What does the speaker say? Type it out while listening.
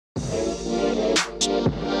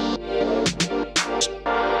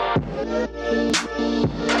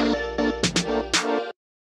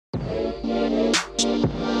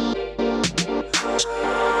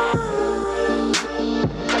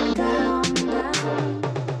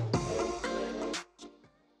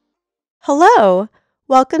Hello!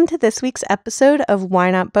 Welcome to this week's episode of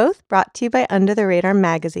Why Not Both, brought to you by Under the Radar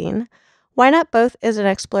magazine. Why Not Both is an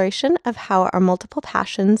exploration of how our multiple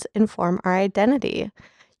passions inform our identity.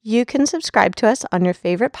 You can subscribe to us on your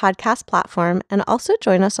favorite podcast platform and also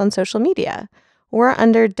join us on social media. We're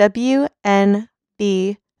under WNB,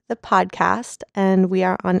 the podcast, and we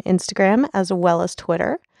are on Instagram as well as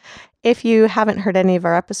Twitter. If you haven't heard any of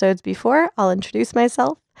our episodes before, I'll introduce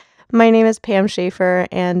myself. My name is Pam Schaefer,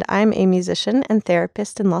 and I'm a musician and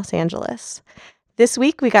therapist in Los Angeles. This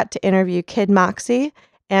week, we got to interview Kid Moxie,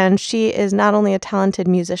 and she is not only a talented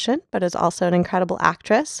musician, but is also an incredible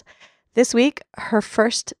actress. This week, her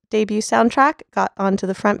first debut soundtrack got onto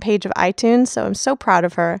the front page of iTunes, so I'm so proud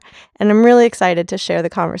of her, and I'm really excited to share the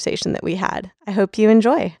conversation that we had. I hope you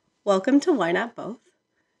enjoy. Welcome to Why Not Both.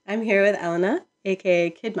 I'm here with Elena, aka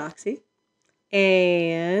Kid Moxie,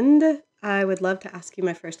 and I would love to ask you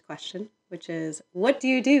my first question, which is, what do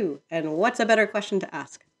you do? And what's a better question to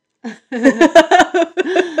ask?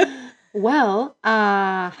 Well,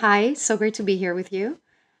 hi, so great to be here with you.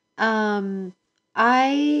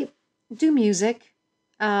 I do music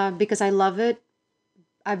because I love it.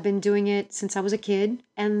 I've been doing it since I was a kid,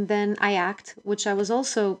 and then I act, which I was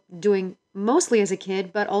also doing mostly as a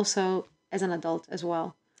kid, but also as an adult as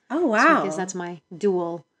well. Oh, wow. So I guess that's my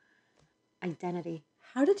dual identity.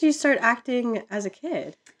 How did you start acting as a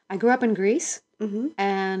kid? I grew up in Greece, Mm-hmm.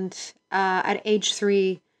 and at age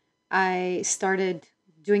 3, I started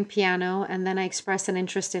doing piano, and then I expressed an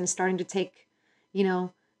interest in starting to take,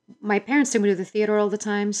 my parents took me to the theater all the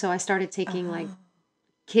time, so I started taking like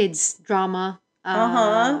kids drama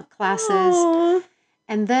classes. Oh.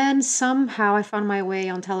 And then somehow I found my way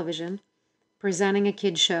on television, presenting a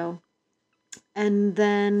kid show, and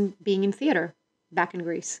then being in theater back in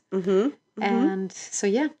Greece. Mm-hmm. And so,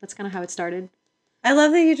 yeah, that's kind of how it started. I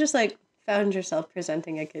love that you just found yourself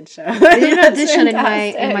presenting a kid show. I did an audition in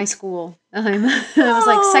my school. I was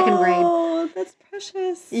like second grade. Oh, that's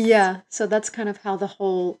precious. Yeah, so that's kind of how the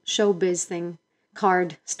whole showbiz thing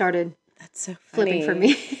card started. That's so funny. Flipping for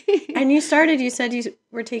me. And you said you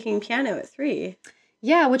were taking piano at 3.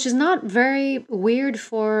 Yeah, which is not very weird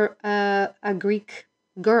for a Greek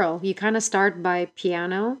girl. You kind of start by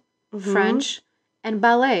piano, French, and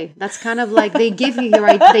ballet. That's kind of like they give you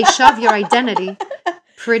they shove your identity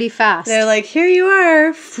pretty fast. They're like, here you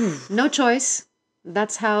are. No choice.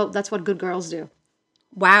 That's what good girls do.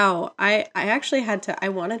 Wow. I actually I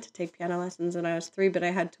wanted to take piano lessons when I was 3, but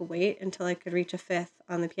I had to wait until I could reach a 5th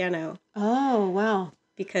on the piano. Oh, wow.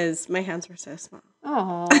 Because my hands were so small.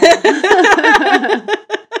 Oh.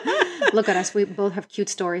 Look at us. We both have cute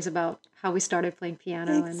stories about how we started playing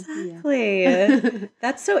piano. Exactly.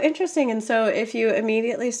 That's so interesting. And so if you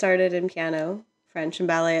immediately started in piano, French, and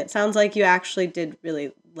ballet, it sounds like you actually did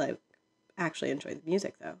really actually enjoy the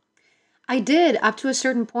music, though. I did up to a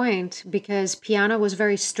certain point because piano was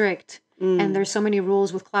very strict and there's so many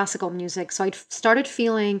rules with classical music. So I started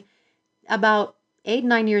feeling about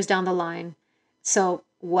 8-9 years down the line. So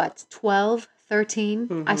 12,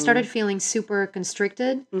 13, I started feeling super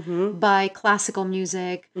constricted by classical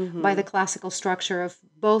music, by the classical structure of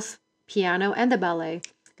both piano and the ballet.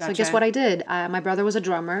 Gotcha. So guess what I did? My brother was a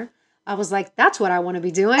drummer. I was like, that's what I want to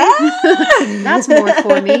be doing. That's more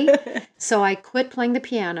for me. So I quit playing the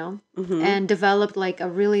piano and developed like a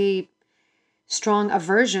really strong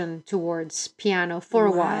aversion towards piano for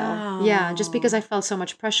a while. Yeah, just because I felt so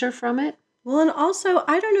much pressure from it. Well, and also,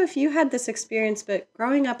 I don't know if you had this experience, but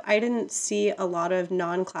growing up, I didn't see a lot of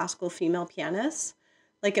non-classical female pianists.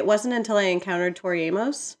 Like, it wasn't until I encountered Tori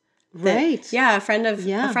Amos. Right. Yeah, a friend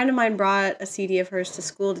of mine brought a CD of hers to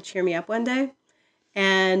school to cheer me up one day.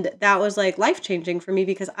 And that was like life-changing for me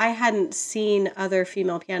because I hadn't seen other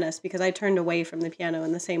female pianists because I turned away from the piano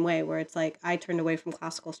in the same way where it's like I turned away from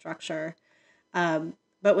classical structure,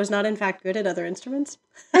 but was not in fact good at other instruments.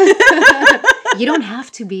 You don't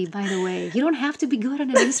have to be, by the way. You don't have to be good at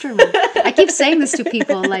an instrument. I keep saying this to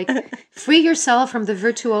people, like, free yourself from the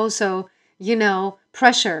virtuoso,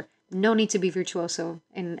 pressure. No need to be virtuoso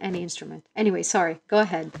in any instrument. Anyway, sorry. Go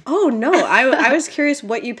ahead. Oh, no. I was curious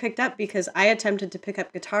what you picked up because I attempted to pick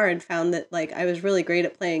up guitar and found that, I was really great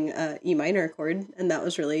at playing E minor chord, and that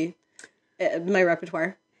was really my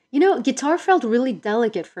repertoire. Guitar felt really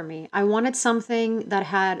delicate for me. I wanted something that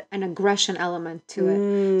had an aggression element to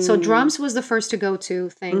it. So drums was the first to go-to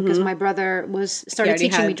thing because my brother started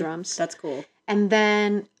teaching me drums. That's cool. And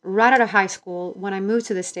then right out of high school, when I moved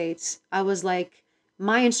to the States, I was like,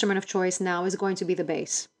 my instrument of choice now is going to be the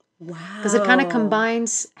bass. Wow. Because it kind of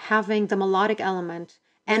combines having the melodic element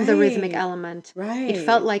and the rhythmic element. Right. It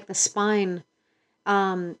felt like the spine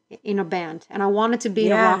in a band. And I wanted to be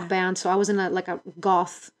in a rock band, so I was in a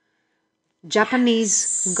goth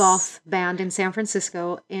Japanese goth band in San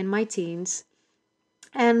Francisco in my teens.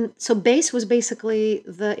 And so bass was basically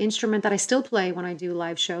the instrument that I still play when I do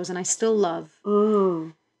live shows and I still love.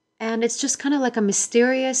 Mm. And it's just kind of like a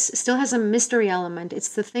mysterious, still has a mystery element. It's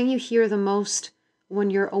the thing you hear the most when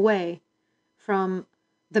you're away from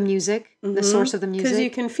the music, the source of the music. Because you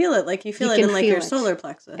can feel it, like you feel it in like your solar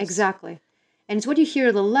plexus. Exactly. And it's what you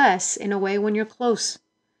hear the less in a way when you're close.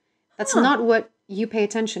 That's not what you pay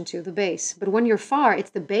attention to, the bass. But when you're far, it's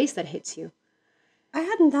the bass that hits you. I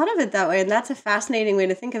hadn't thought of it that way, and that's a fascinating way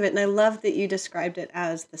to think of it, and I love that you described it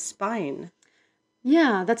as the spine.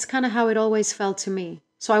 Yeah, that's kind of how it always felt to me.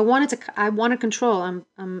 So I wanted control. I'm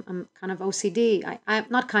kind of OCD. I'm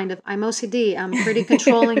not kind of, I'm OCD. I'm pretty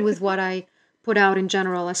controlling with what I put out in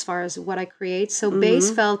general as far as what I create. So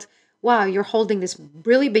bass felt, wow, you're holding this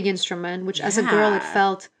really big instrument, which as a girl it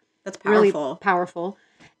felt that's powerful. Really powerful.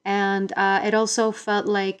 And it also felt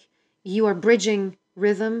like you are bridging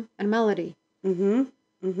rhythm and melody. Well,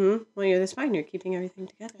 you're the spine. You're keeping everything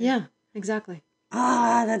together. Yeah, exactly.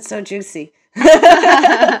 Ah, that's so juicy.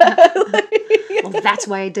 Well, that's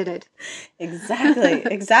why I did it.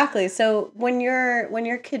 Exactly. So when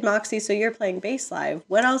you're Kid Moxie, so you're playing bass live,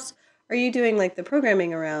 what else are you doing, like the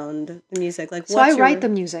programming around the music? Like, so I write the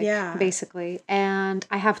music, yeah, basically, and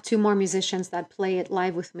I have 2 more musicians that play it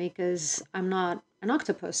live with me because I'm not an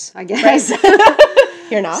octopus, I guess. Right.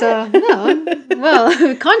 You're not? So, no.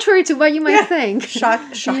 Well, contrary to what you might think.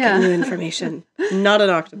 Shocking new information. Not an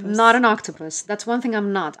octopus. Not an octopus. That's one thing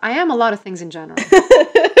I'm not. I am a lot of things in general.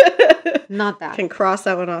 Not that. Can cross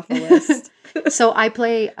that one off the list. So I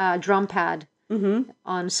play drum pad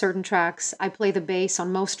on certain tracks. I play the bass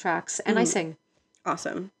on most tracks, and I sing.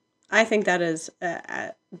 Awesome. I think that is,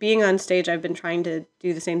 being on stage, I've been trying to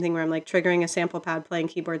do the same thing where I'm like triggering a sample pad, playing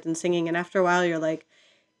keyboards and singing, and after a while you're like,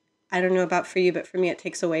 I don't know about for you, but for me it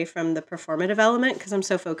takes away from the performative element because I'm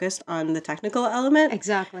so focused on the technical element.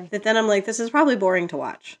 Exactly. That then I'm like, this is probably boring to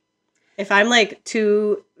watch. If I'm like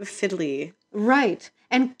too fiddly. Right.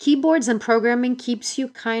 And keyboards and programming keeps you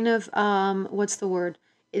kind of, what's the word?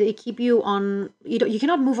 It keep you on, you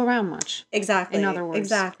cannot move around much. Exactly. In other words.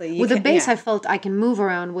 Exactly. With the bass, I felt I can move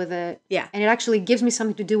around with it. Yeah. And it actually gives me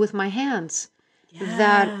something to do with my hands. Yeah.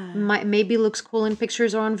 That maybe looks cool in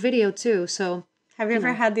pictures or on video too. So. Have you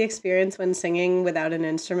ever had the experience when singing without an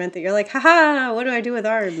instrument that you're like, haha, what do I do with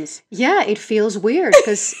arms? Yeah, it feels weird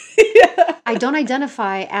because I don't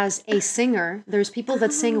identify as a singer. There's people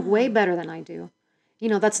that sing way better than I do.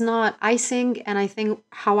 That's not, I sing and I think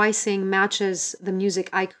how I sing matches the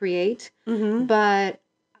music I create, but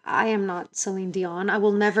I am not Celine Dion. I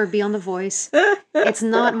will never be on The Voice. It's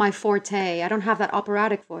not my forte. I don't have that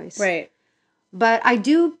operatic voice. Right. But I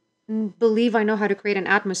do believe I know how to create an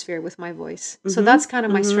atmosphere with my voice. So that's kind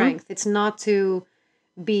of my strength. It's not to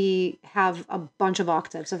have a bunch of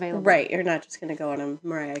octaves available. Right. You're not just going to go on a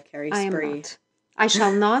Mariah Carey spree. I am not. I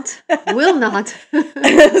shall not. Will not.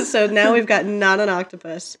 So now we've got not an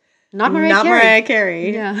octopus. Not Mariah Carey. Mariah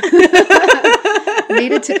Carey. Yeah.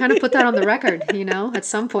 Needed to kind of put that on the record, at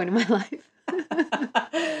some point in my life.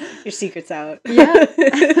 Your secret's out. Yeah.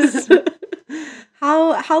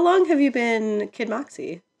 How long have you been Kid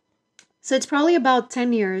Moxie? So it's probably about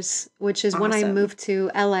 10 years, which is when I moved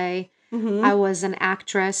to LA. I was an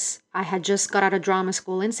actress. I had just got out of drama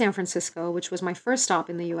school in San Francisco, which was my first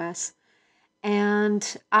stop in the US. And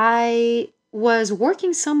I was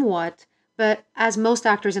working somewhat, but as most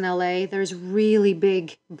actors in LA, there's really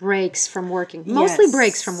big breaks from working. Mostly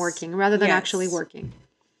breaks from working rather than actually working.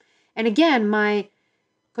 And again, my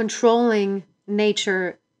controlling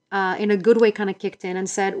nature in a good way kind of kicked in and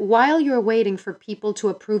said, while you're waiting for people to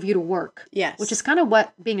approve you to work. Yes. Which is kind of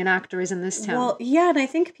what being an actor is in this town. Well, yeah, and I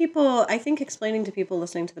think explaining to people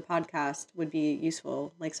listening to the podcast would be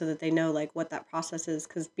useful, like so that they know like what that process is.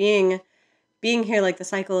 Because being here, like the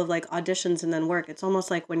cycle of like auditions and then work, it's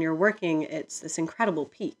almost like when you're working, it's this incredible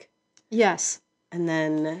peak. Yes. And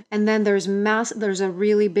then there's a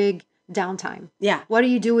really big downtime. Yeah. What do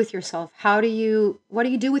you do with yourself? What do you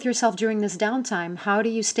do with yourself during this downtime? How do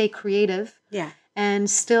you stay creative? Yeah. And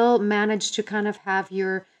still manage to kind of have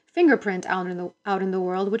your fingerprint out in the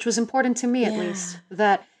world, which was important to me at least.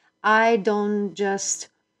 That I'm not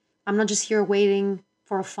just here waiting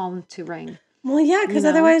for a phone to ring. Well, yeah, because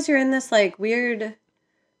otherwise you're in this like weird,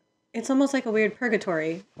 it's almost like a weird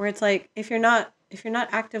purgatory where it's like if you're not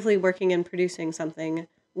actively working and producing something,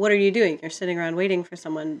 what are you doing? You're sitting around waiting for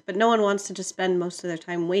someone, but no one wants to just spend most of their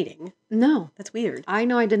time waiting. No. That's weird. I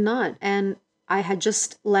know I did not. And I had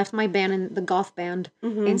just left my band in the goth band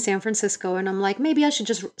in San Francisco, and I'm like, maybe I should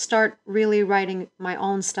just start really writing my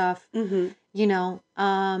own stuff, and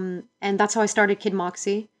that's how I started Kid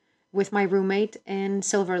Moxie. with my roommate in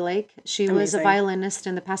Silver Lake. She was a Amazing. violinist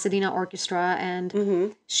in the Pasadena Orchestra,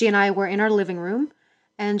 and she and I were in our living room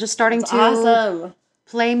and just starting That's to awesome.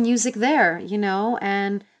 play music there,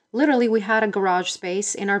 and literally we had a garage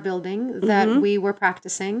space in our building that we were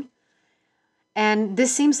practicing. And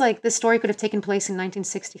this seems like this story could have taken place in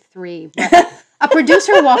 1963, but a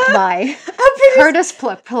producer walked by, heard us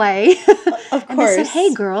play, Of and they said, course.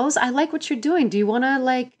 "Hey, girls, I like what you're doing. Do you want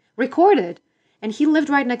to record it?" And he lived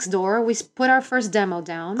right next door. We put our first demo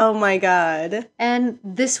down, Oh my God. and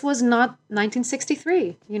this was not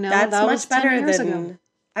 1963. That's that much was 10 better years than ago.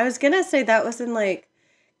 I was gonna say. That was in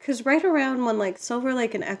because right around when Silver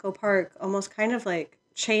Lake and Echo Park almost kind of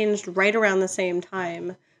changed right around the same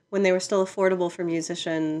time, when they were still affordable for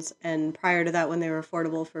musicians, and prior to that when they were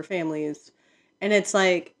affordable for families. And it's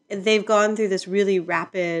they've gone through this really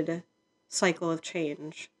rapid cycle of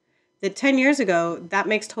change. That 10 years ago, that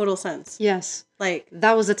makes total sense. Yes.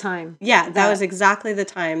 That was the time. Yeah, that was exactly the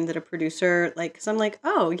time that a producer, because I'm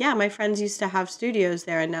oh, yeah, my friends used to have studios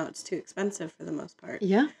there, and now it's too expensive for the most part.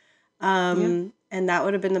 Yeah. And that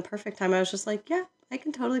would have been the perfect time. I was just yeah, I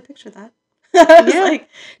can totally picture that. I was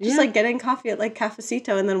just getting coffee at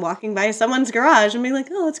Cafecito and then walking by someone's garage and being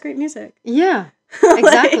oh, that's great music. Yeah,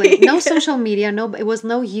 exactly. No social media. It was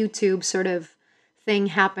no YouTube sort of thing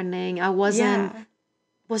happening. I wasn't. Yeah.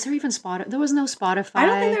 Was there even Spotify? There was no Spotify. I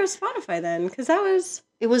don't think there was Spotify then, because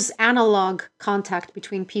It was analog contact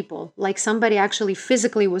between people. Somebody actually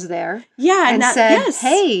physically was there. Yeah, and that, said, yes.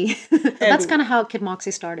 "Hey." That's kind of how Kid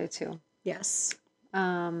Moxie started too. Yes.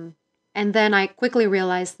 And then I quickly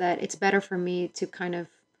realized that it's better for me to kind of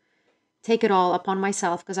take it all upon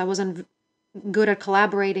myself, because I wasn't good at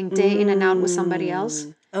collaborating day in and out with somebody else.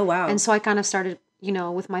 Oh, wow. And so I kind of started,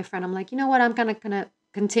 with my friend. I'm like, you know what? I'm going to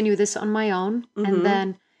continue this on my own, and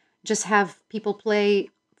then just have people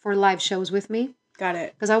play for live shows with me. Got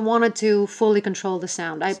it. Because I wanted to fully control the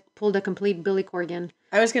sound. I pulled a complete Billy Corgan.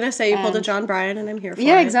 I was going to say you pulled a John Bryan, and I'm here for it.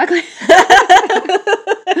 Yeah, exactly.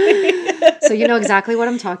 So you know exactly what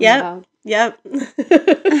I'm talking about. Yep.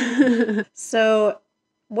 So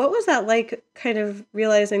what was that like, kind of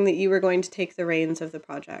realizing that you were going to take the reins of the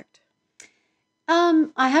project?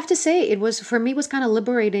 I have to say, it was kind of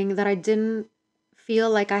liberating that I didn't feel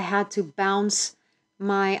like I had to bounce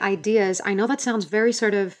my ideas. I know that sounds very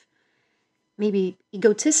sort of maybe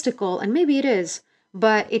egotistical, and maybe it is,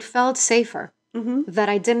 but it felt safer that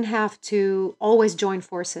I didn't have to always join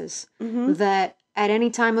forces, that at any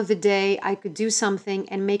time of the day I could do something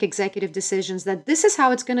and make executive decisions that this is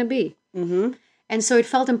how it's going to be. And so it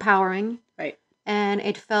felt empowering. Right. And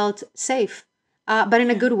it felt safe. But in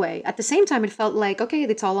a good way. At the same time, it felt like, okay,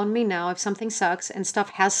 it's all on me now. If something sucks, and stuff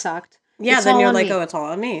has sucked, yeah, then you're oh, it's all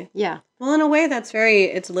on me. Yeah. Well, in a way,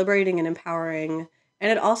 it's liberating and empowering.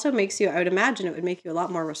 And it also makes you, I would imagine it would make you a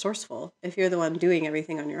lot more resourceful if you're the one doing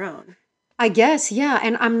everything on your own. I guess, yeah.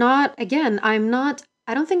 And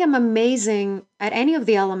I don't think I'm amazing at any of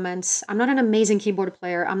the elements. I'm not an amazing keyboard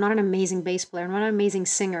player. I'm not an amazing bass player. I'm not an amazing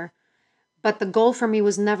singer. But the goal for me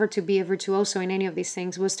was never to be a virtuoso in any of these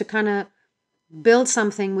things, was to kind of build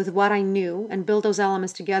something with what I knew and build those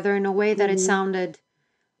elements together in a way that it sounded,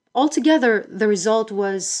 altogether, the result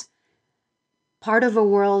was part of a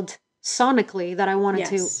world sonically that I wanted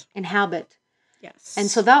to inhabit. Yes. And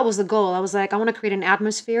so that was the goal. I was like, I want to create an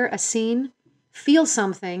atmosphere, a scene, feel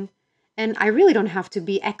something, and I really don't have to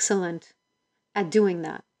be excellent at doing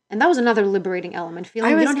that. And that was another liberating element.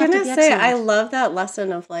 Feeling you don't have to be excellent. I was going to say, I love that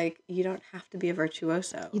lesson of you don't have to be a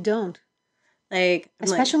virtuoso. You don't.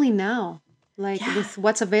 Especially now. With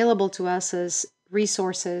what's available to us as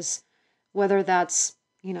resources, whether that's,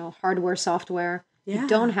 hardware, software, you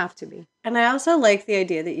don't have to be. And I also like the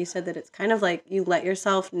idea that you said that it's kind of you let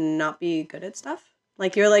yourself not be good at stuff.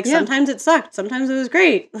 You're sometimes it sucked, sometimes it was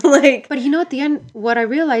great. But at the end, what I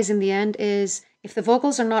realize in the end is if the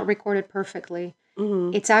vocals are not recorded perfectly,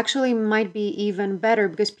 it's actually might be even better,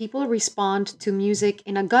 because people respond to music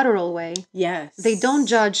in a guttural way. Yes. They don't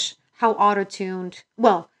judge how auto-tuned,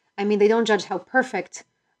 they don't judge how perfect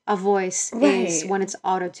a voice is when it's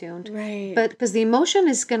auto-tuned. Right. But because the emotion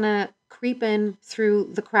is going to creep in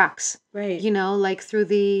through the cracks. Right. Through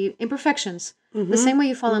the imperfections. The same way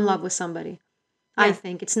you fall in love with somebody. Yeah. I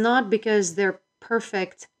think it's not because they're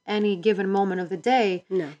perfect any given moment of the day.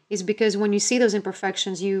 No. It's because when you see those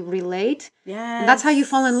imperfections, you relate. Yes. And that's how you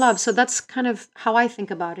fall in love. So that's kind of how I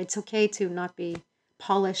think about it. It's okay to not be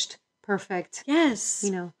polished, perfect. Yes.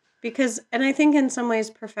 Because, and I think in some ways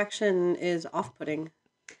perfection is off-putting.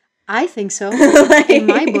 I think so. In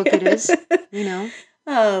my book it is,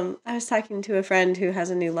 I was talking to a friend who has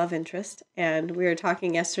a new love interest, and we were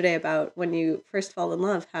talking yesterday about when you first fall in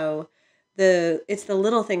love, how it's the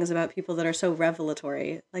little things about people that are so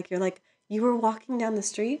revelatory. Like, you're like, you were walking down the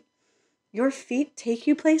street, your feet take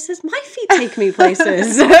you places, my feet take me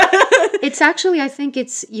places. It's actually, I think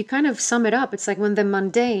you kind of sum it up. It's like when the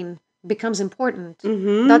mundane becomes important.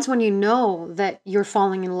 That's when you know that you're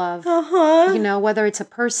falling in love. You know, whether it's a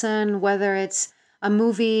person, whether it's a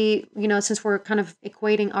movie, you know, since we're kind of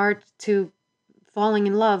equating art to falling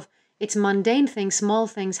in love, it's mundane things, small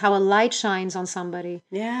things, how a light shines on somebody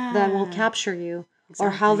that will capture you, or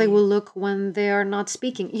how they will look when they're not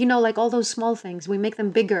speaking. You know, like all those small things, we make them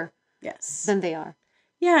bigger than they are.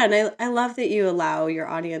 Yeah, and I love that you allow your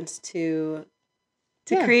audience to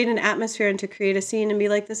create an atmosphere and to create a scene and be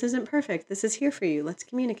like, this isn't perfect. This is here for you. Let's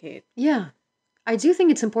communicate. Yeah. I do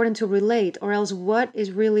think it's important to relate, or else what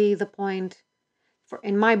is really the point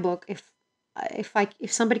in my book if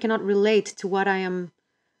somebody cannot relate to what I am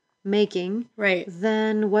making, right,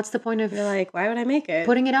 then what's the point of, you're like, why would I make it?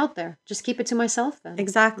 Putting it out there? Just keep it to myself then.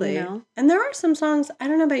 Exactly. You know? And there are some songs, I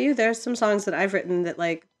don't know about you, there's some songs that I've written that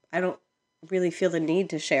like I don't really feel the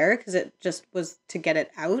need to share because it just was to get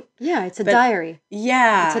it out. Yeah, it's a diary.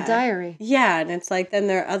 Yeah. It's a diary. Yeah, and it's like then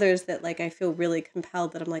there are others that like I feel really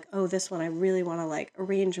compelled that I'm like, oh, this one I really want to like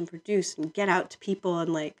arrange and produce and get out to people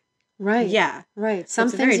and like. Right. Yeah. Right. Some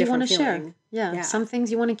things you want to share. Yeah. Some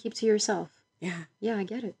things you want to keep to yourself. Yeah. Yeah, I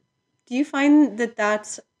get it. Do you find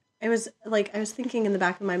that I was thinking in the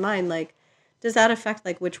back of my mind, like, does that affect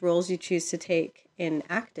like which roles you choose to take in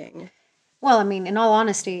acting? Well, I mean, in all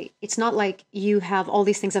honesty, it's not like you have all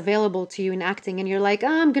these things available to you in acting and you're like, oh,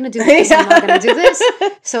 I'm going to do this, I'm not going to do this.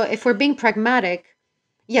 So if we're being pragmatic,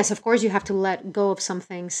 yes, of course you have to let go of some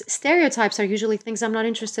things. Stereotypes are usually things I'm not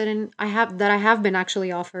interested in. I have been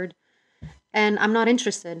actually offered, and I'm not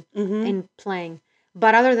interested in playing.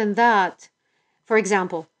 But other than that, for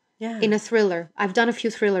example, in a thriller, I've done a few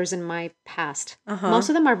thrillers in my past. Most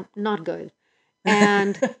of them are not good.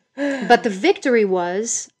 And but the victory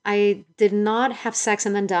was I did not have sex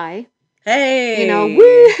and then die. Hey, you know, woo!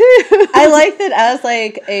 I like that as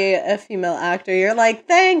like a female actor, you're like,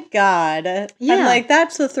 thank God. Yeah. And like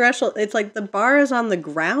that's the threshold. It's like the bar is on the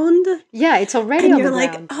ground. Yeah, it's already and on you're the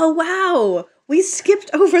like, ground. oh wow, we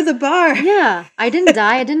skipped over the bar. Yeah, I didn't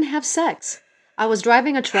die. I didn't have sex. I was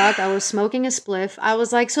driving a truck. I was smoking a spliff. I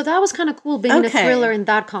was like, so that was kind of cool being in a thriller in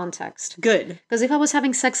that context. Good. Because if I was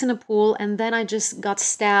having sex in a pool and then I just got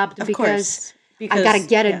stabbed because I gotta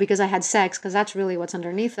get it because I had sex, because that's really what's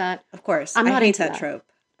underneath that. Of course. I'm not I hate into that trope.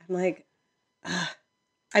 I'm like,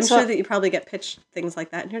 I'm sure that you probably get pitched things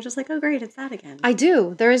like that and you're just like, oh great, it's that again. I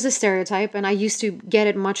do. There is a stereotype, and I used to get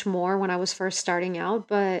it much more when I was first starting out.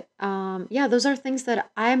 But yeah, those are things that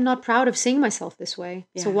I am not proud of seeing myself this way.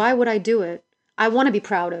 Yeah. So why would I do it? I want to be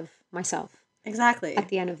proud of myself. Exactly. At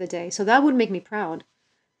the end of the day. So that would make me proud.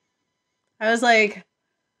 I was like,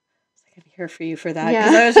 I'm here for you for that.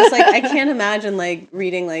 Because I was just like, I can't imagine like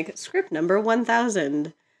reading like script number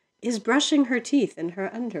 1000 is brushing her teeth in her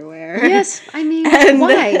underwear. Yes, I mean,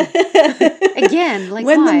 why? Again, like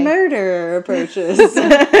when why? the murderer approaches.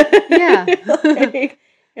 Yeah.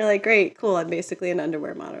 You're like, great, cool. I'm basically an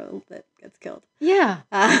underwear model that gets killed. Yeah.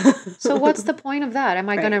 So what's the point of that? Am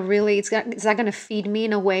I going to really, is that going to feed me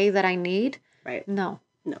in a way that I need? Right. No.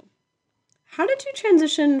 How did you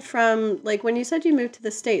transition from, like, when you said you moved to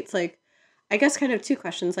the States, like, I guess kind of two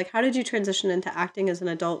questions. Like, how did you transition into acting as an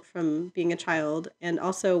adult from being a child? And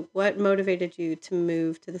also, what motivated you to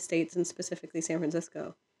move to the States and specifically San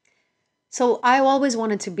Francisco? So I always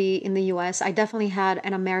wanted to be in the U.S. I definitely had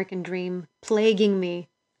an American dream plaguing me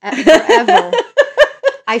forever.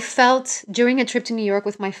 I felt during a trip to New York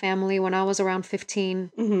with my family when I was around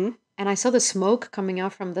 15, and I saw the smoke coming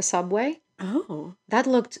out from the subway. Oh. That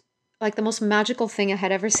looked like the most magical thing I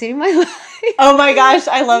had ever seen in my life. Oh my gosh,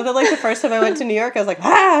 I love that. Like the first time I went to New York, I was like,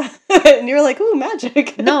 ah! And you were like, ooh,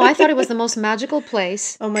 magic. No, I thought it was the most magical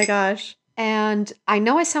place. Oh my gosh. And I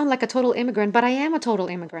know I sound like a total immigrant, but I am a total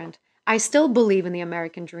immigrant. I still believe in the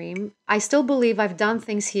American dream. I still believe I've done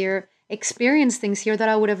things here, experienced things here that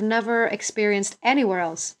I would have never experienced anywhere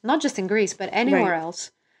else. Not just in Greece, but anywhere else.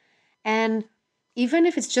 And even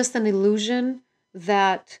if it's just an illusion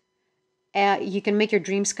that you can make your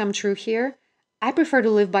dreams come true here, I prefer to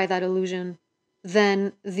live by that illusion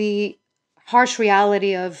than the harsh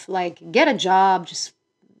reality of like, get a job, just,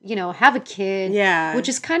 you know, have a kid. Yeah. Which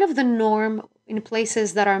is kind of the norm in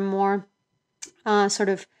places that are more sort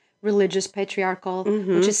of religious, patriarchal,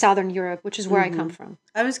 which is Southern Europe, which is where I come from.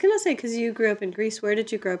 I was going to say, because you grew up in Greece. Where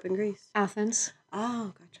did you grow up in Greece? Athens.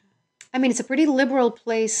 Oh, gotcha. I mean, it's a pretty liberal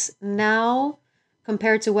place now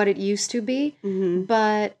compared to what it used to be.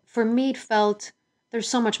 But for me, it felt there's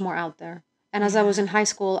so much more out there. And as I was in high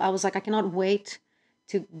school, I was like, I cannot wait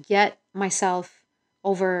to get myself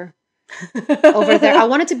over there. I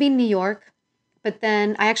wanted to be in New York, but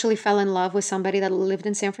then I actually fell in love with somebody that lived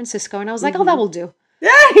in San Francisco, and I was like, oh, that will do. Yeah,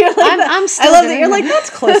 you're like I'm still I love that. doing You're that. like, that's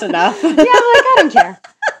close enough. Yeah, I'm like, I don't care.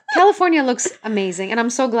 California looks amazing, and I'm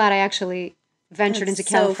so glad I actually ventured into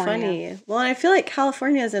California. So funny. Well, and I feel like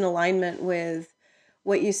California is in alignment with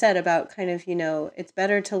what you said about kind of, it's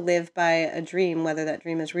better to live by a dream, whether that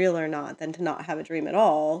dream is real or not, than to not have a dream at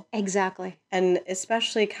all. Exactly. And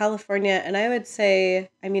especially California, and I would say,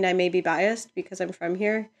 I mean, I may be biased because I'm from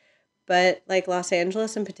here, but like Los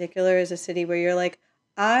Angeles in particular is a city where you're like,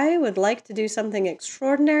 I would like to do something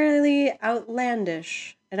extraordinarily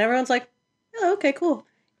outlandish. And everyone's like, oh, okay, cool.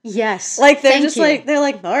 Yes. Like, they're Thank just you. like, they're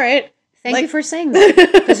like, all right. Thank you for saying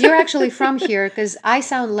that. Because you're actually from here, because I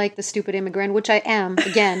sound like the stupid immigrant, which I am,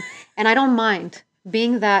 again. And I don't mind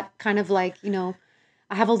being that kind of like, I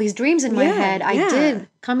have all these dreams in my head. I did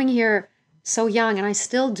coming here so young, and I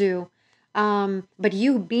still do. But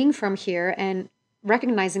you being from here and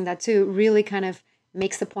recognizing that too really kind of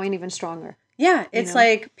makes the point even stronger. Yeah, it's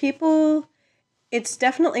like people, it's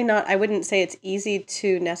definitely not, I wouldn't say it's easy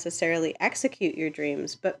to necessarily execute your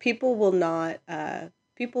dreams, but people will not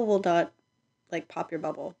like pop your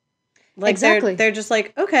bubble. Like exactly. They're just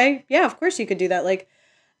like, okay, yeah, of course you could do that. Like,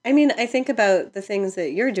 I mean, I think about the things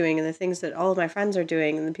that you're doing and the things that all of my friends are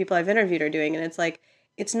doing and the people I've interviewed are doing. And it's like,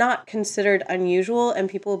 it's not considered unusual. And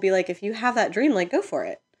people will be like, if you have that dream, like, go for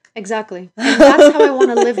it. Exactly. And that's how I want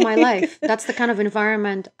to live my life. That's the kind of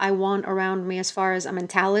environment I want around me as far as a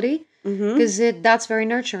mentality, because that's very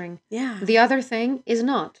nurturing. Yeah. The other thing is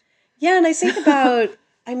not. Yeah, and I think about,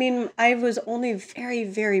 I mean, I was only very,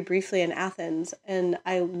 very briefly in Athens, and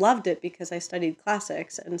I loved it because I studied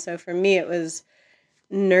classics. And so for me, it was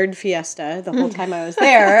nerd fiesta the whole time I was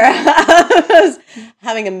there. I was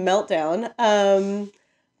having a meltdown.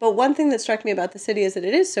 But one thing that struck me about the city is that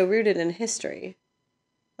it is so rooted in history.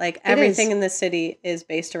 Like, everything in the city is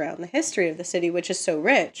based around the history of the city, which is so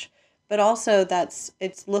rich. But also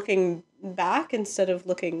it's looking back instead of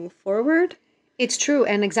looking forward. It's true.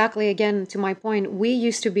 And exactly, again, to my point, we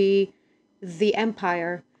used to be the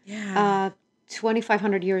empire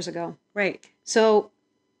 2,500 years ago. Right. So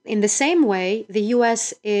in the same way, the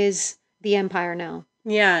U.S. is the empire now.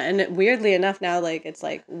 Yeah, and weirdly enough now, like, it's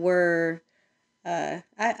like we're,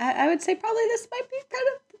 I would say probably this might be kind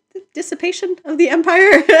of the dissipation of the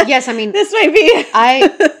empire. Yes, I mean, this might be.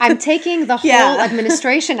 I'm taking the whole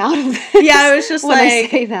administration out of this. Yeah, I was just when like, I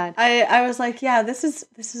say that. I was like, yeah, this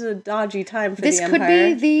is a dodgy time for the empire.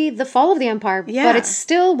 This could be the fall of the empire, but it's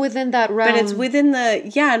still within that realm. But it's within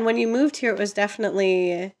and when you moved here, it was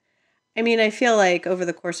definitely, I mean, I feel like over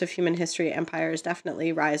the course of human history, empires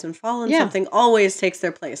definitely rise and fall, and something always takes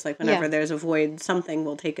their place. Like, whenever there's a void, something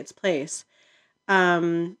will take its place.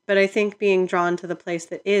 But I think being drawn to the place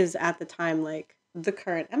that is at the time, like, the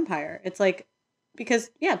current empire, it's like, because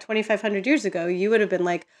 2,500 years ago, you would have been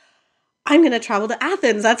like, I'm going to travel to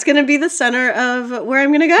Athens. That's going to be the center of where I'm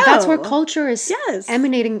going to go. That's where culture is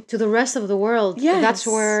emanating to the rest of the world. Yes. That's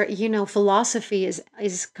where, philosophy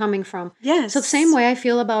is coming from. Yes. So the same way I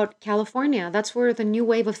feel about California. That's where the new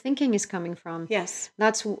wave of thinking is coming from. Yes.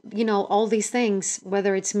 That's, all these things,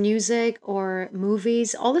 whether it's music or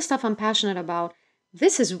movies, all the stuff I'm passionate about,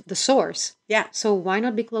 this is the source. Yeah. So why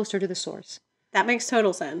not be closer to the source? That makes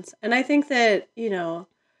total sense. And I think that,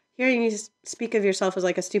 hearing you speak of yourself as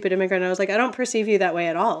like a stupid immigrant, I was like, I don't perceive you that way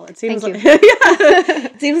at all. It seems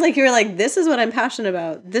it seems like you're like, this is what I'm passionate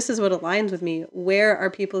about. This is what aligns with me. Where are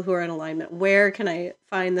people who are in alignment? Where can I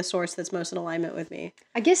find the source that's most in alignment with me?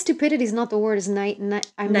 I guess stupidity is not the word. Is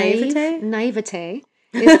naivete? Naivete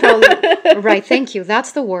is probably right. Thank you.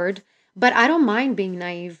 That's the word. But I don't mind being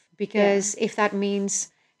naive, because if that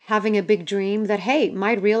means having a big dream that, hey,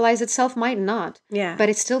 might realize itself, might not. Yeah. But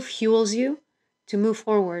it still fuels you to move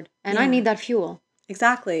forward. And I need that fuel.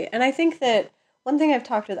 Exactly. And I think that one thing I've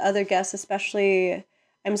talked with other guests, especially,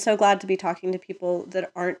 I'm so glad to be talking to people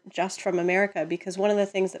that aren't just from America, because one of the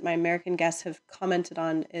things that my American guests have commented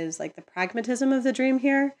on is like the pragmatism of the dream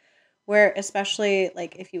here, where especially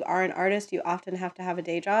like if you are an artist, you often have to have a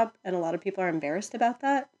day job, and a lot of people are embarrassed about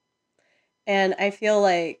that. And I feel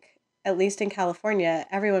like, at least in California,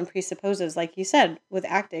 everyone presupposes, like you said, with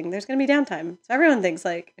acting, there's going to be downtime. So everyone thinks,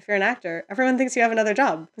 like, if you're an actor, everyone thinks you have another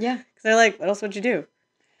job. Yeah. Because they're like, what else would you do?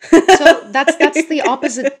 So that's the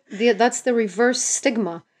opposite. That's the reverse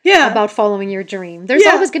stigma about following your dream. There's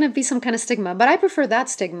always going to be some kind of stigma. But I prefer that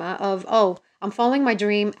stigma of, I'm following my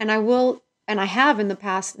dream, and I have in the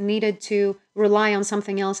past needed to rely on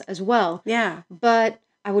something else as well. Yeah. But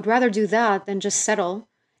I would rather do that than just settle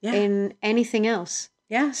in anything else.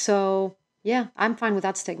 Yeah. So, I'm fine with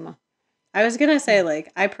that stigma. I was going to say,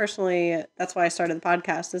 like, I personally, that's why I started the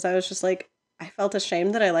podcast, is I was just like, I felt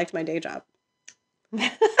ashamed that I liked my day job. I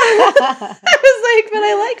was like, but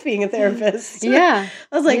I like being a therapist. Yeah.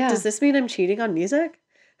 I was like, Yeah. does this mean I'm cheating on music?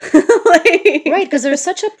 Right, because there's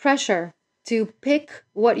such a pressure to pick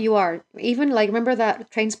what you are. Even like, remember that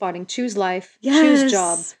train spotting, choose life, choose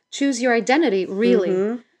job, choose your identity,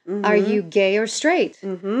 really. Are you gay or straight?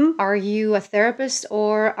 Are you a therapist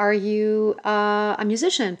or are you a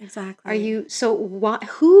musician? Exactly. Are you, so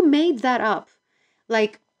who made that up?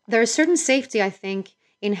 Like, there's certain safety, I think,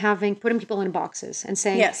 in putting people in boxes and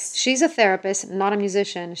saying, Yes. she's a therapist, not a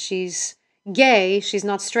musician. She's gay, she's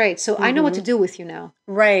not straight. So I know what to do with you now.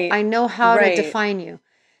 Right. I know how to define you.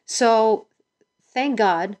 So thank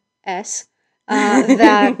God,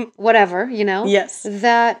 that whatever, Yes.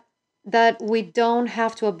 that we don't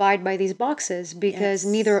have to abide by these boxes, because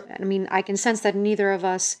I can sense that neither of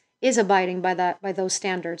us is abiding by those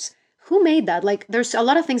standards. Who made that? Like, there's a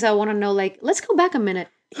lot of things I want to know. Like, let's go back a minute.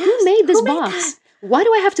 Who made this box? Why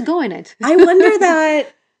do I have to go in it? I wonder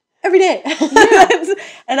that every day. Yeah.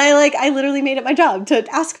 And I literally made it my job to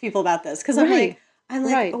ask people about this, because I'm like,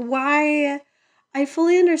 why? I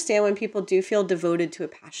fully understand when people do feel devoted to a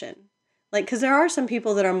passion. Like, because there are some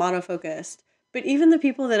people that are monofocused, but even the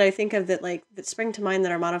people that I think of that spring to mind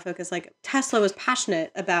that are monofocused, like Tesla was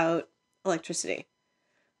passionate about electricity.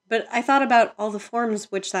 But I thought about all the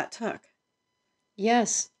forms which that took.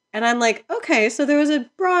 Yes. And I'm like, okay, so there was a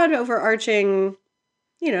broad overarching,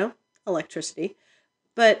 electricity.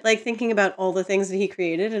 But like thinking about all the things that he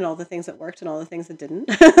created and all the things that worked and all the things that didn't.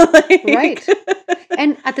 Right.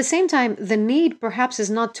 And at the same time, the need perhaps is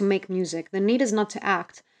not to make music. The need is not to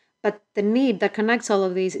act. But the need that connects all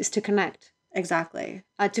of these is to connect. Exactly.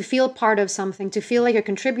 To feel part of something, to feel like you're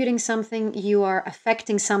contributing something, you are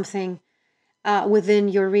affecting something within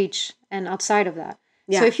your reach and outside of that.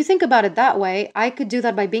 Yeah. So if you think about it that way, I could do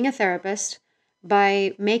that by being a therapist,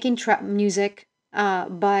 by making music,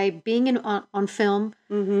 by being on film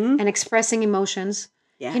and expressing emotions.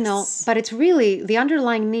 Yes. But it's really, the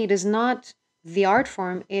underlying need is not the art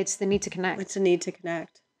form, it's the need to connect. It's a need to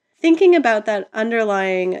connect. Thinking about that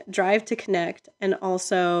underlying drive to connect and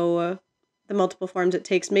also the multiple forms it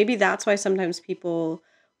takes, maybe that's why sometimes people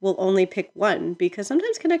will only pick one, because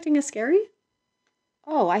sometimes connecting is scary.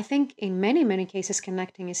 Oh, I think in many, many cases,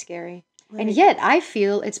 connecting is scary. Right. And yet I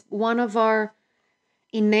feel it's one of our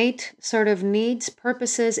innate sort of needs,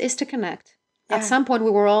 purposes, is to connect. Yeah. At some point,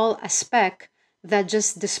 we were all a speck that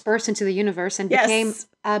just dispersed into the universe and became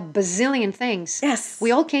a bazillion things. Yes. We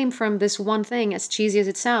all came from this one thing, as cheesy as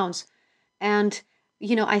it sounds. And,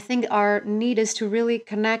 I think our need is to really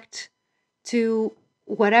connect to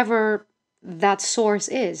whatever that source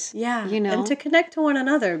is. Yeah. And to connect to one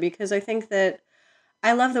another, because I think that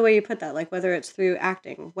I love the way you put that, like whether it's through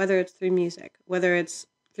acting, whether it's through music, whether it's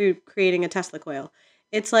through creating a Tesla coil.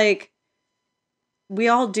 It's like we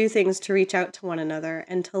all do things to reach out to one another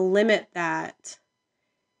and to limit that.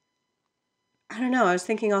 I don't know. I was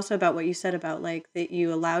thinking also about what you said about like that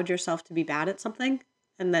you allowed yourself to be bad at something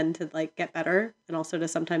and then to like get better and also to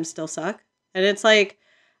sometimes still suck. And it's like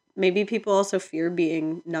maybe people also fear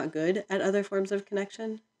being not good at other forms of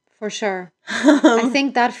connection. For sure. I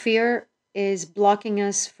think that fear is blocking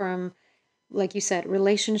us from, like you said,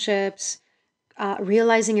 relationships,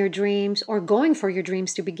 realizing your dreams or going for your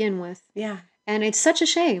dreams to begin with. Yeah. And it's such a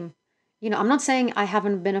shame. I'm not saying I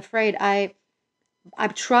haven't been afraid. I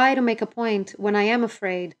try to make a point when I am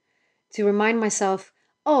afraid to remind myself,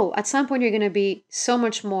 oh, at some point you're going to be so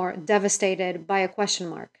much more devastated by a question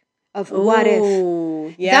mark of what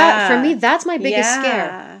if. Yeah. That, for me, that's my biggest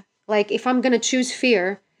scare. Like if I'm going to choose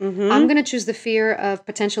fear, I'm going to choose the fear of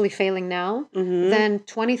potentially failing now, then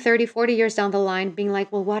 20, 30, 40 years down the line being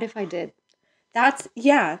like, well, what if I did?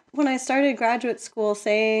 When I started graduate school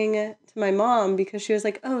saying to my mom, because she was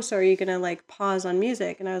like, oh, so are you going to like pause on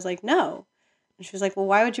music? And I was like, no. And she was like, well,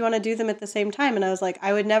 why would you want to do them at the same time? And I was like,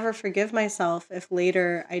 I would never forgive myself if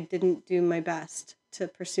later I didn't do my best to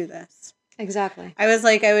pursue this. Exactly. I was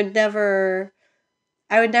like, I would never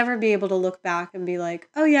be able to look back and be like,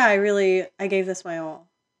 oh yeah, I gave this my all.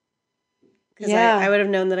 Because I would have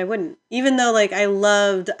known that I wouldn't. Even though like I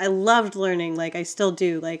loved learning, like I still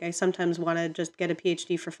do. Like I sometimes want to just get a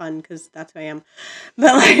PhD for fun because that's who I am.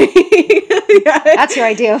 But like, that's your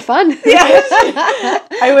idea of fun. Yeah.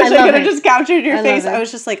 I wish I could have just captured your face. I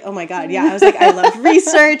was just like, oh my God. Yeah. I was like, I love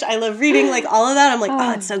research. I love reading, like all of that. I'm like,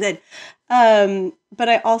 oh, it's so good. But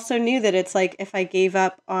I also knew that it's like if I gave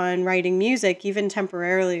up on writing music, even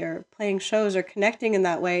temporarily, or playing shows or connecting in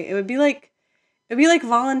that way, it would be like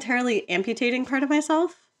voluntarily amputating part of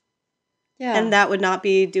myself. Yeah. And that would not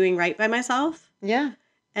be doing right by myself. Yeah.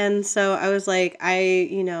 And so I was like,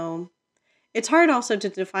 it's hard also to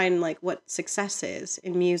define like what success is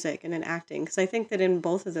in music and in acting, because I think that in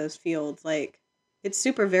both of those fields, like it's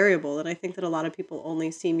super variable, and I think that a lot of people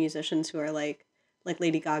only see musicians who are like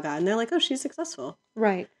Lady Gaga, and they're like, oh, she's successful,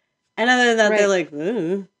 Right. and other than that, Right. they're like,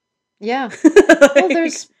 ooh. Yeah. Well,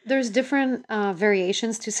 there's different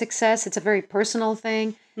variations to success. It's a very personal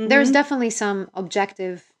thing. There's definitely some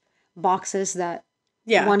objective boxes that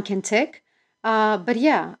one can tick. But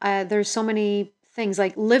yeah, there's so many things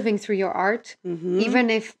like living through your art, even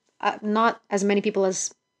if not as many people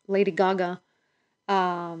as Lady Gaga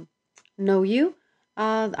know you.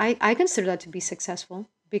 I consider that to be successful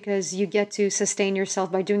because you get to sustain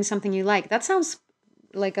yourself by doing something you like. That sounds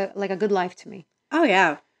like a good life to me. Oh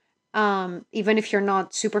yeah. Even if you're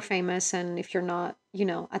not super famous and if you're not,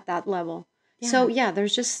 at that level. Yeah. So yeah,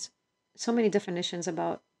 there's just so many definitions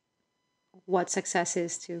about what success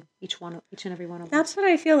is to each and every one of them. That's what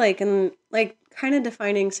I feel like, and like kind of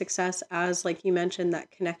defining success as, like you mentioned, that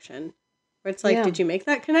connection. Where it's like, did you make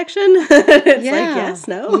that connection? It's like, yes,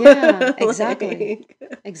 no. Yeah, exactly.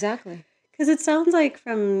 Exactly. Because it sounds like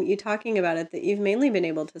from you talking about it that you've mainly been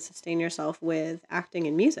able to sustain yourself with acting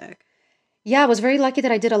and music. Yeah, I was very lucky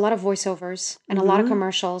that I did a lot of voiceovers and a lot of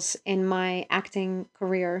commercials in my acting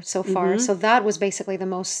career so far. So that was basically the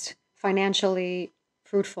most financially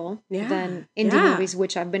fruitful than indie movies,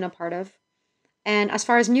 which I've been a part of. And as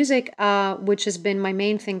far as music, which has been my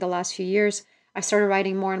main thing the last few years, I started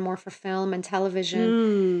writing more and more for film and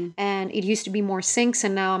television. And it used to be more syncs,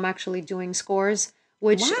 and now I'm actually doing scores,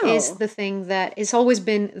 which is the thing that has always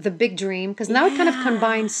been the big dream, because now it kind of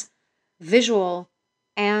combines visual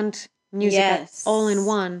and music all in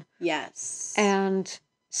one. Yes. And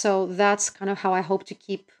so that's kind of how I hope to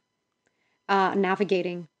keep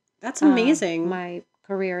navigating. That's amazing. My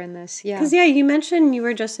career in this. Yeah. Because you mentioned you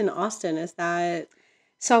were just in Austin. Is that...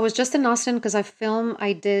 So I was just in Austin because a film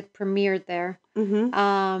I did premiered there.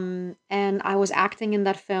 And I was acting in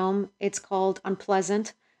that film. It's called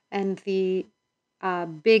Unpleasant. And the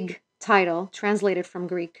big title, translated from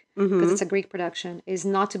Greek, because it's a Greek production, is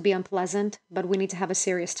Not to be unpleasant, but we need to have a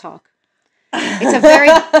serious talk. It's a very,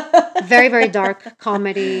 very, very dark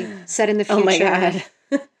comedy set in the future. Oh my God.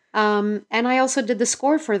 And I also did the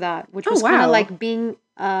score for that, which was kind of like being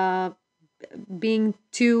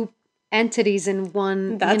two entities in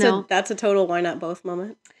one. That's a total why not both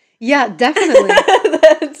moment. Yeah, definitely.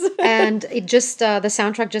 And it just the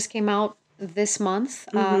soundtrack just came out this month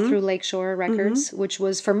through Lakeshore Records, which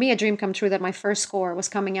was for me a dream come true that my first score was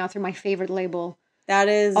coming out through my favorite label that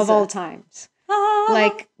is of all times.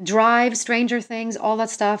 Like Drive, Stranger Things, all that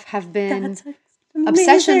stuff have been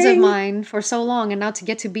obsessions of mine for so long, and now to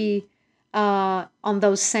get to be on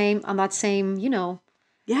that same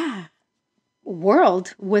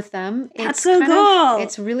world with them, it's so cool.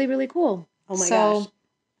 It's really, really cool. Oh my gosh.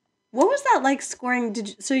 What was that like scoring?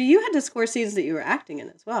 So you had to score scenes that you were acting in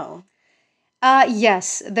as well?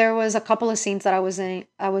 Yes, there was a couple of scenes that I was in.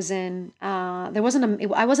 I wasn't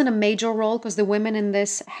a major role because the women in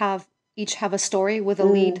this each have a story with a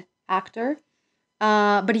lead actor.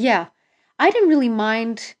 But yeah, I didn't really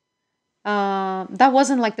mind. That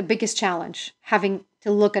wasn't like the biggest challenge, having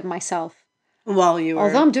to look at myself while you were.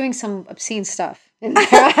 Although I'm doing some obscene stuff in there,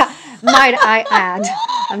 might I add.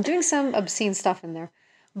 I'm doing some obscene stuff in there,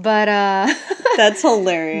 but that's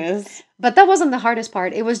hilarious. But that wasn't the hardest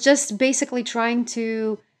part. It was just basically trying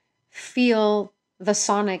to feel the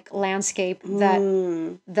sonic landscape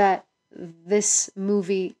that this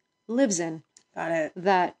movie lives in. Got it.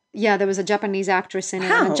 There was a Japanese actress in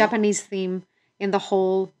it, and a Japanese theme in the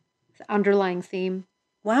whole underlying theme.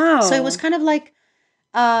 Wow. So it was kind of like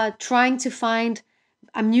trying to find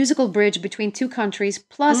a musical bridge between two countries,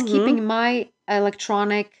 plus keeping my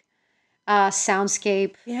electronic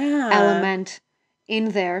soundscape element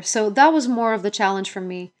in there. So that was more of the challenge for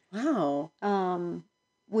me. Wow.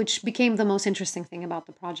 Which became the most interesting thing about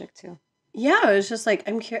the project too. Yeah, it was just like,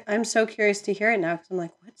 I'm so curious to hear it now, because I'm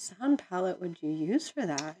like, what sound palette would you use for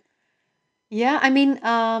that? Yeah, I mean,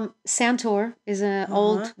 santur is an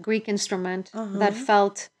old Greek instrument that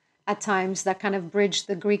felt at times that kind of bridged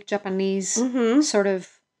the Greek-Japanese sort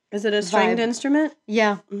of. Is it a stringed instrument?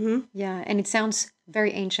 Yeah. Yeah, and it sounds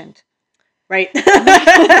very ancient. Right.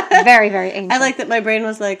 Very, very ancient. I like that my brain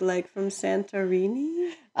was like from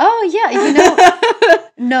Santorini. Oh, yeah,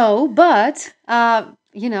 no, but,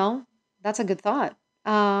 that's a good thought.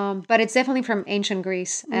 But it's definitely from ancient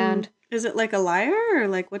Greece. And is it like a lyre, or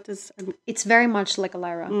like what does... It's very much like a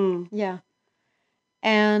lyra. Yeah.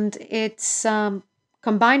 And it's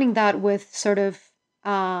combining that with sort of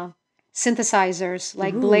synthesizers,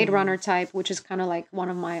 like Blade Runner type, which is kind of like one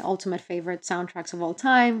of my ultimate favorite soundtracks of all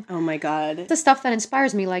time. Oh my God. The stuff that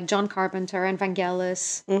inspires me, like John Carpenter and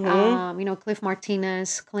Vangelis, Cliff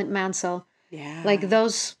Martinez, Clint Mansell. Yeah. Like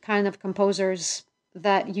those kind of composers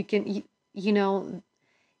that you can,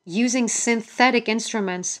 using synthetic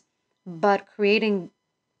instruments, but creating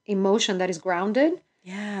emotion that is grounded.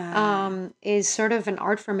 Yeah. Is sort of an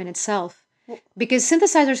art form in itself. Because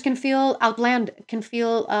synthesizers can feel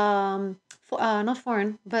not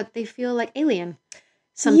foreign, but they feel like alien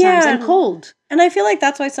sometimes and cold. And I feel like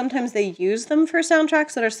that's why sometimes they use them for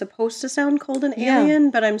soundtracks that are supposed to sound cold and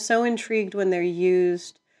alien, but I'm so intrigued when they're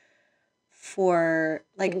used for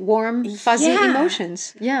like warm, fuzzy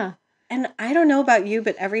emotions. Yeah. And I don't know about you,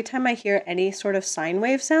 but every time I hear any sort of sine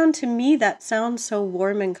wave sound, to me that sounds so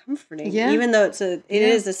warm and comforting. Yeah. Even though it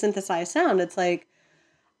is a synthesized sound, it's like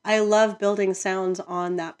I love building sounds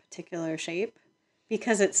on that particular shape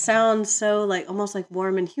because it sounds so like almost like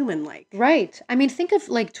warm and human-like. Right. I mean, think of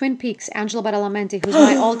like Twin Peaks, Angelo Badalamenti, who's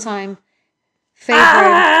my all-time favorite.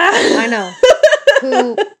 I know.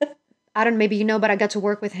 Who, I don't know, maybe you know, but I got to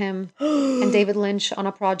work with him and David Lynch on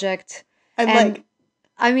a project.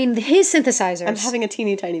 I mean, his synthesizers. I'm having a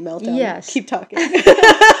teeny tiny meltdown. Yes. Keep talking.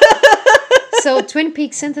 So Twin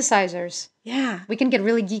Peaks synthesizers. Yeah. We can get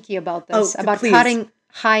really geeky about this. About cutting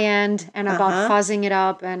high end and about fuzzing it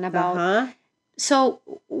up and about... So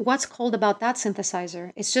what's cold about that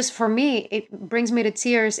synthesizer? It's just, for me, it brings me to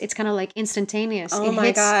tears. It's kind of like instantaneous. Oh it my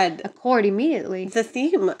hits God. a chord immediately. The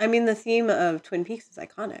theme of Twin Peaks is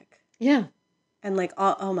iconic. Yeah. And like,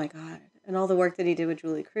 oh my God. And all the work that he did with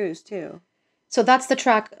Julie Cruz too. So that's the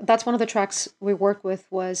track. That's one of the tracks we worked with,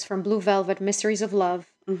 was from Blue Velvet, Mysteries of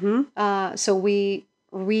Love. So we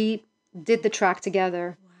redid the track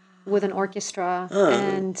together with an orchestra.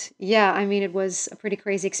 And yeah, I mean, it was a pretty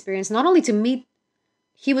crazy experience. Not only to meet,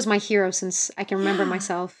 he was my hero since I can remember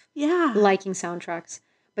myself liking soundtracks,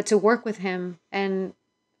 but to work with him. And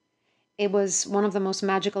it was one of the most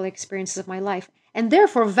magical experiences of my life. And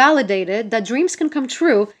therefore validated that dreams can come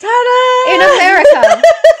true Ta-da! in America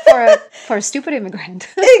for a stupid immigrant.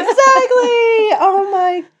 Exactly. Oh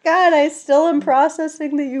my God. I still am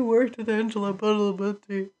processing that you worked with Angela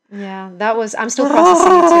Badalamenti. Yeah, I'm still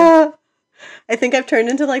processing it too. I think I've turned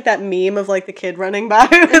into like that meme of like the kid running by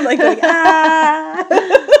and like ah.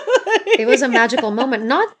 It was a magical moment.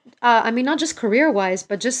 Not just career-wise,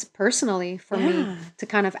 but just personally for me to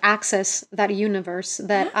kind of access that universe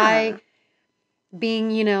that I,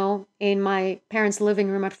 being, in my parents' living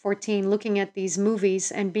room at 14, looking at these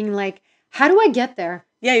movies and being like, how do I get there?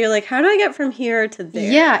 Yeah, you're like, how do I get from here to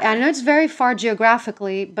there? Yeah, I know it's very far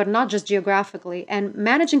geographically, but not just geographically. And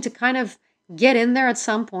managing to kind of get in there at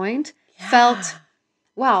some point felt,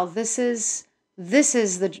 wow, this was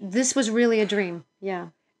really a dream. Yeah.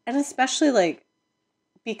 And especially like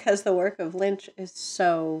because the work of Lynch is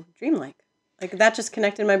so dreamlike. Like that just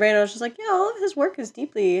connected in my brain. I was just like, yeah, all of his work is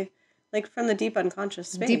deeply like from the deep unconscious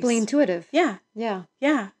space. Deeply intuitive. Yeah. Yeah.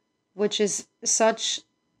 Yeah. Which is such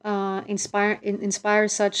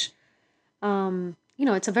inspires such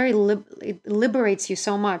it's a very it liberates you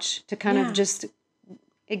so much to kind of just,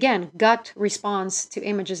 again, gut response to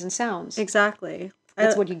images and sounds. Exactly.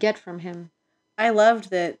 That's what you get from him. I loved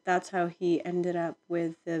that that's how he ended up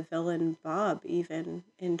with the villain Bob, even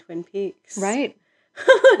in Twin Peaks. Right.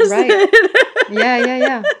 Right.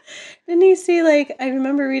 Yeah. Didn't he see, like, I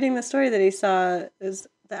remember reading the story that he saw, is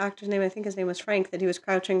the actor's name, I think his name was Frank, that he was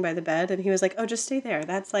crouching by the bed, and he was like, oh, just stay there.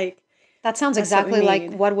 That's like... That sounds exactly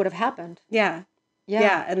like what would have happened. Yeah.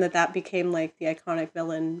 Yeah, and that became, like, the iconic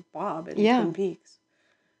villain Bob in Twin Peaks.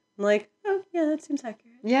 I'm like, oh, yeah, that seems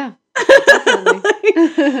accurate. Yeah, definitely.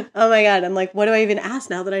 Oh my God, I'm like, what do I even ask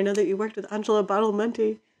now that I know that you worked with Angela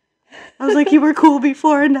Badalamenti? I was like, you were cool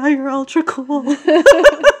before, and now you're ultra cool.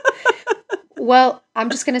 Well, I'm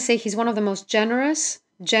just going to say he's one of the most generous,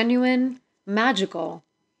 genuine, magical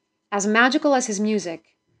as his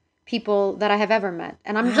music, people that I have ever met.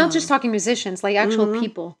 And I'm not just talking musicians, like actual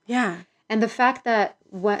people. Yeah. And the fact that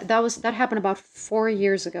that happened about 4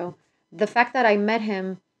 years ago, the fact that I met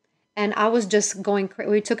him and I was just going crazy.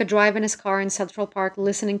 We took a drive in his car in Central Park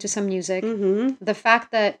listening to some music. The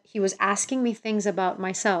fact that he was asking me things about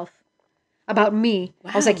myself, about me.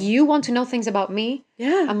 Wow. I was like, you want to know things about me?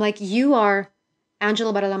 Yeah. I'm like, you are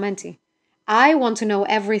Angelo Badalamenti. I want to know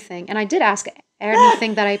everything. And I did ask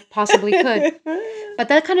anything that I possibly could. But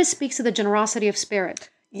that kind of speaks to the generosity of spirit.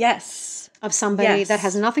 Yes. Of somebody that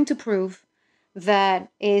has nothing to prove, that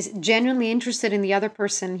is genuinely interested in the other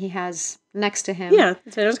person he has next to him. Yeah,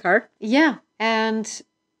 it's in his car. Yeah. And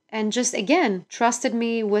and just, again, trusted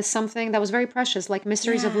me with something that was very precious, like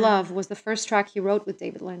Mysteries of Love was the first track he wrote with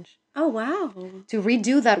David Lynch. Oh, wow. To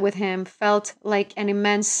redo that with him felt like an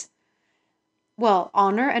immense,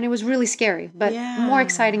 honor, and it was really scary, but more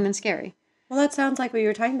exciting than scary. Well, that sounds like what you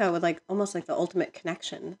were talking about with, like, almost like the ultimate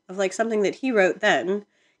connection of, like, something that he wrote then,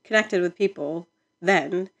 connected with people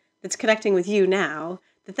then, that's connecting with you now,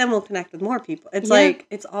 that then will connect with more people. It's like,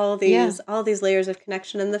 it's all these layers of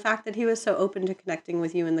connection, and the fact that he was so open to connecting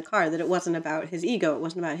with you in the car, that it wasn't about his ego, it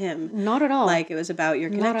wasn't about him. Not at all. Like, it was about your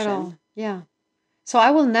connection. Not at all. Yeah. So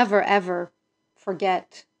I will never, ever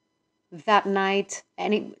forget that night,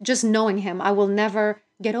 and just knowing him, I will never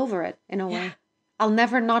get over it, in a way. I'll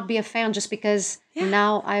never not be a fan just because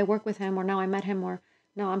now I work with him, or now I met him, or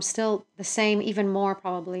no, I'm still the same, even more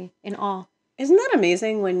probably, in awe. Isn't that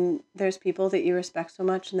amazing when there's people that you respect so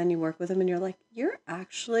much and then you work with them and you're like, you're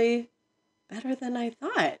actually better than I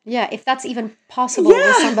thought. Yeah, if that's even possible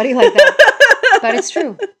with somebody like that. But it's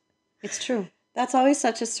true. It's true. That's always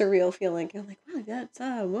such a surreal feeling. You're like, wow, that's,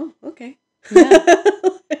 well, okay. Yeah.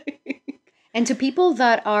 And to people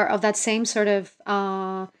that are of that same sort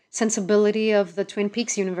of sensibility of the Twin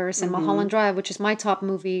Peaks universe and Mulholland Drive, which is my top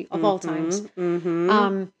movie of all times,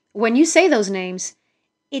 when you say those names,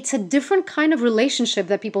 it's a different kind of relationship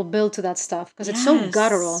that people build to that stuff, because it's so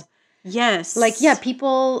guttural. Yes. Like,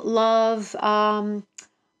 people love, I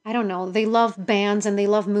don't know, they love bands and they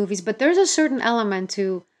love movies, but there's a certain element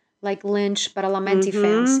to, like, Lynch, Badalamenti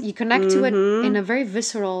fans. You connect to it in a very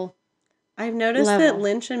visceral I've noticed level. that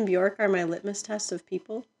Lynch and Bjork are my litmus tests of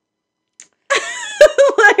people.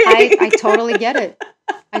 I totally get it.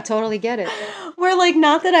 I totally get it. We're like,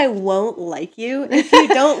 not that I won't like you if you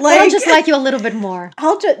don't like. I'll just like you a little bit more.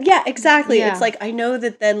 Exactly. Yeah. It's like, I know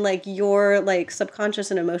that then, like, your, like, subconscious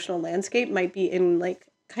and emotional landscape might be in, like,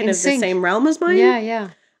 kind of sync. the same realm as mine. Yeah.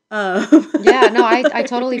 Yeah, no, I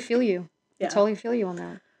totally feel you. Yeah. I totally feel you on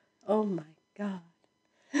that. Oh my God.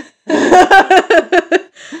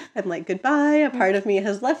 I'm like, goodbye. A part of me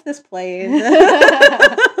has left this plane.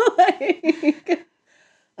 Like,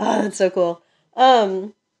 oh, that's so cool.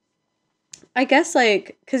 I guess,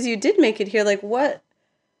 like, because you did make it here, like, what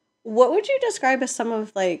would you describe as some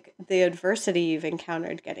of, like, the adversity you've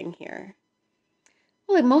encountered getting here?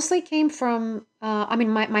 Well, it mostly came from,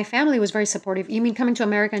 my family was very supportive. You mean coming to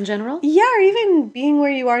America in general? Yeah, or even being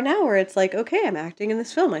where you are now, where it's like, okay, I'm acting in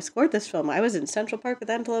this film. I scored this film. I was in Central Park with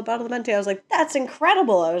Angela Badalamenti. I was like, that's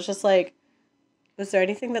incredible. I was just like, was there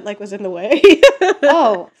anything that, like, was in the way?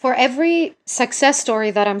 Oh, for every success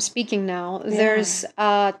story that I'm speaking now, there's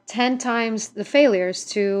 10 times the failures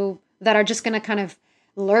that are just going to kind of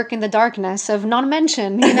lurk in the darkness of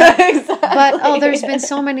non-mention, you know? Exactly. But, there's been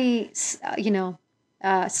so many,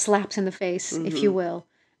 slaps in the face, if you will.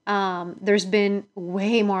 There's been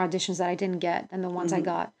way more auditions that I didn't get than the ones I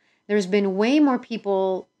got. There's been way more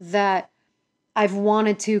people that I've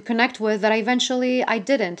wanted to connect with that I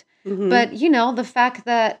didn't. But, the fact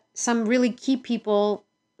that some really key people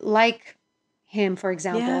like him, for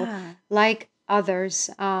example, like others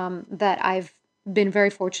that I've been very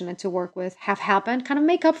fortunate to work with have happened, kind of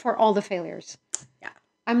make up for all the failures. Yeah.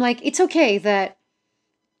 I'm like, it's okay that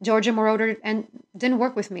Georgia Moroder didn't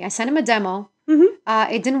work with me. I sent him a demo.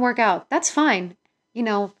 It didn't work out. That's fine.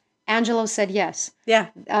 Angelo said yes. Yeah.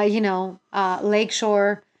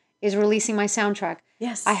 Lakeshore is releasing my soundtrack.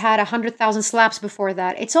 Yes. I had 100,000 slaps before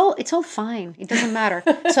that. It's all fine. It doesn't matter.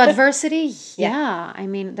 So adversity, I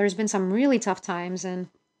mean, there's been some really tough times, and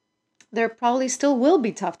there probably still will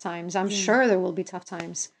be tough times. I'm sure there will be tough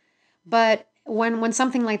times. But when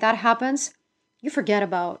something like that happens, you forget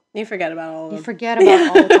about all of them. You forget about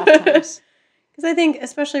all the tough times. Because I think,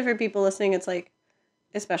 especially for people listening, it's like,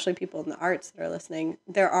 especially people in the arts that are listening,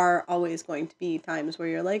 there are always going to be times where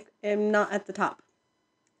you're like, I'm not at the top.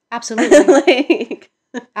 Absolutely.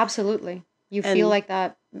 Absolutely. You feel like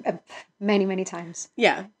that many, many times.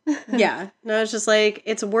 Yeah. Yeah. No, it's just like,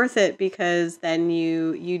 it's worth it, because then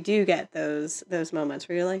you do get those moments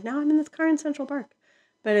where you're like, now I'm in this car in Central Park.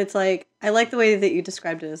 But it's like, I like the way that you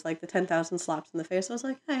described it as like the 10,000 slaps in the face. I was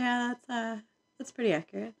like, oh yeah, that's pretty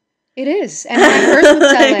accurate. It is. And when I first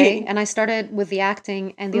moved to LA and I started with the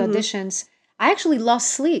acting and the auditions, I actually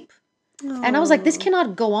lost sleep. Oh. And I was like, this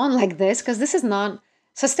cannot go on like this, because this is not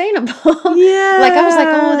sustainable. Yeah. Like, I was like,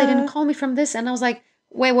 oh, they didn't call me from this. And I was like,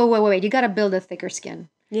 wait. You got to build a thicker skin.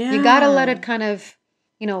 Yeah. You got to let it kind of,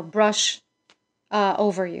 brush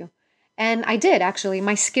over you. And I did, actually.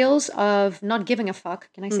 My skills of not giving a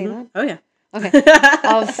fuck, can I say that? Oh, yeah. Okay.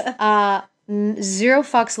 Of zero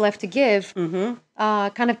fucks left to give,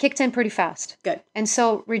 kind of kicked in pretty fast. Good. And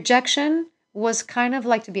so rejection was kind of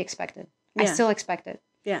like to be expected. I still expect it.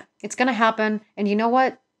 Yeah. It's going to happen. And you know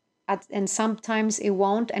what? and sometimes it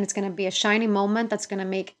won't, and it's going to be a shiny moment that's going to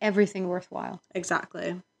make everything worthwhile.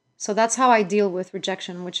 Exactly. So that's how I deal with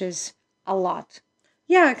rejection, which is a lot.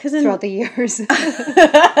 Yeah, because throughout the years.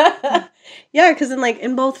 Yeah, because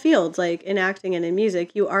in both fields, like in acting and in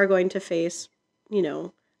music, you are going to face,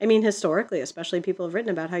 I mean, historically, especially people have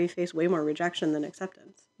written about how you face way more rejection than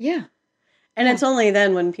acceptance. Yeah. And it's only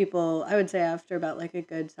then when people, I would say after about like a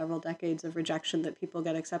good several decades of rejection, that people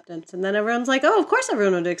get acceptance. And then everyone's like, oh, of course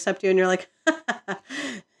everyone would accept you. And you're like,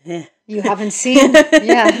 you haven't seen,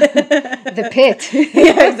 the pit.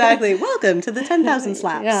 Yeah, exactly. Welcome to the 10,000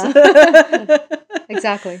 slaps. Yeah.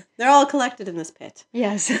 Exactly. They're all collected in this pit.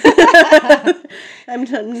 Yes.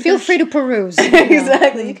 Feel free to peruse.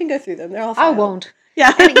 Exactly. You can go through them. They're all filed. I won't.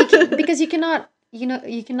 Yeah. And because you cannot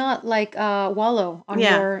like wallow on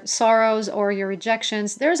your sorrows or your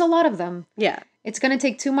rejections. There's a lot of them. Yeah. It's going to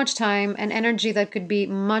take too much time and energy that could be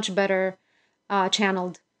much better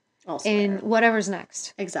channeled in whatever's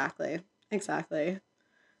next. Exactly.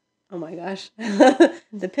 Oh my gosh.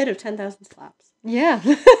 The pit of 10,000 slaps. Yeah.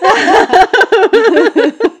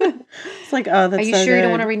 It's like, oh, that's Are you so sure you don't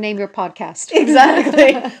good. want to rename your podcast?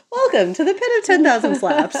 Exactly. Welcome to the pit of 10,000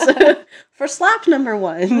 slaps. For slap number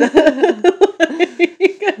 1.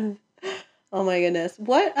 Oh my goodness.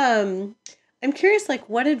 What, I'm curious, like,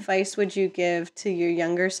 what advice would you give to your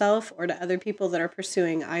younger self or to other people that are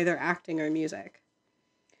pursuing either acting or music?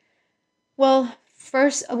 Well,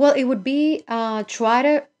 it would be try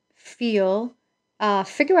to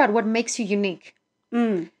figure out what makes you unique.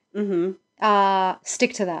 Mm-hmm.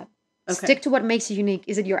 Stick to that. Okay. Stick to what makes you unique.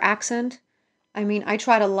 Is it your accent? I mean, I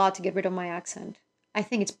tried a lot to get rid of my accent. I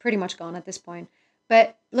think it's pretty much gone at this point.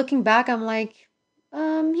 But looking back, I'm like,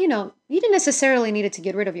 you didn't necessarily need it to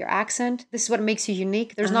get rid of your accent. This is what makes you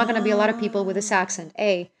unique. There's not going to be a lot of people with this accent.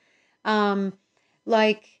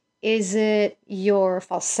 Is it your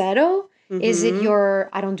falsetto? Mm-hmm. Is it your,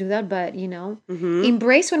 I don't do that, but, Mm-hmm.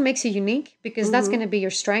 embrace what makes you unique, because that's going to be your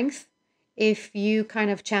strength if you kind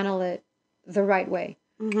of channel it the right way.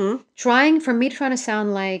 Mm-hmm. Trying to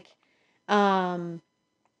sound like FKA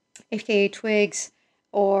Twigs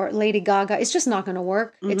or Lady Gaga, it's just not going to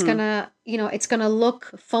work. Mm-hmm. It's going to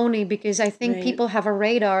look phony, because I think people have a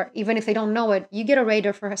radar, even if they don't know it. You get a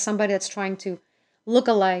radar for somebody that's trying to look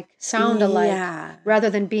alike, sound alike, rather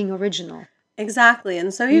than being original. Exactly.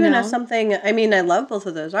 And so even if something, I mean, I love both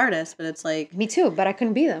of those artists, but it's like... Me too, but I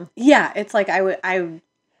couldn't be them. Yeah, it's like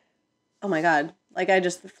oh my God. Like, I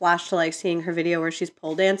just flashed to, like, seeing her video where she's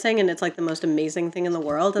pole dancing, and it's, like, the most amazing thing in the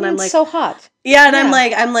world. And I'm like... It's so hot. Yeah, and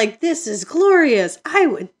I'm like, this is glorious. I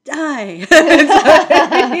would die.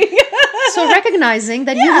 So recognizing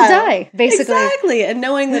that you will die, basically. Exactly. And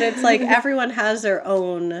knowing that it's, like, everyone has their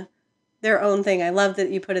own thing. I love that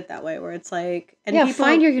you put it that way, where it's, like... And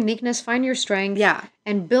find your uniqueness, find your strength. Yeah.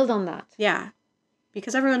 And build on that. Yeah.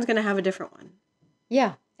 Because everyone's going to have a different one.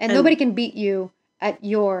 Yeah. And nobody can beat you at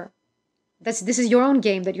your... This is your own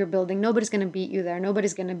game that you're building. Nobody's going to beat you there.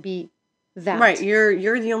 Nobody's going to beat that. Right.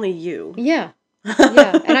 You're the only you. Yeah.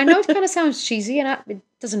 Yeah. And I know it kind of sounds cheesy, and it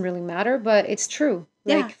doesn't really matter, but it's true.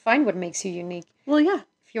 Like, find what makes you unique. Well, yeah.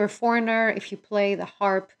 If you're a foreigner, if you play the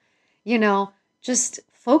harp, just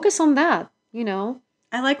focus on that,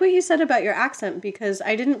 I like what you said about your accent, because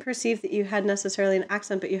I didn't perceive that you had necessarily an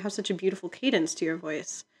accent, but you have such a beautiful cadence to your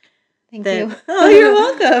voice. Thank you. Oh, you're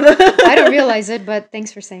welcome. I don't realize it, but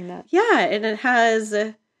thanks for saying that. Yeah, and it has,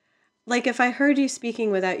 like, if I heard you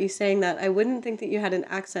speaking without you saying that, I wouldn't think that you had an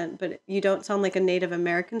accent, but you don't sound like a Native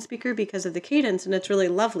American speaker because of the cadence, and it's really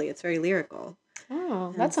lovely. It's very lyrical.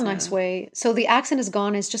 Oh, that's a nice way. So the accent is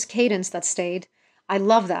gone. It's just cadence that stayed. I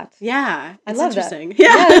love that. Yeah, I love interesting. That.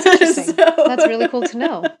 Yeah, that's interesting. That's really cool to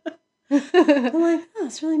know. I'm like, oh,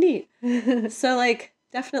 it's really neat. So, like,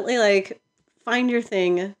 definitely, like, find your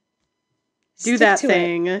thing. Do that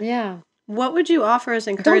thing. Yeah. What would you offer as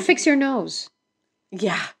encouragement? Don't fix your nose.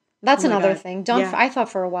 Yeah. That's another thing. I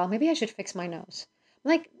thought for a while, maybe I should fix my nose.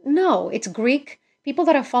 Like, no, it's Greek. People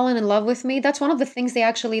that have fallen in love with me, that's one of the things they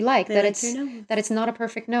actually like. That it's not a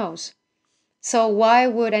perfect nose. So why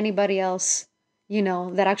would anybody else,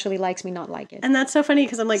 that actually likes me not like it? And that's so funny,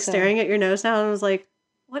 because I'm like staring at your nose now, and I was like,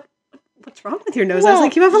 what's wrong with your nose? I was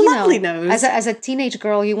like, you have a lovely nose. As a teenage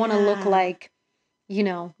girl, you want to look like,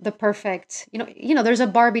 the perfect, there's a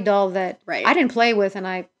Barbie doll that I didn't play with,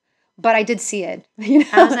 but I did see it. As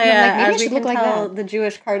we can tell, the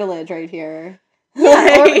Jewish cartilage right here.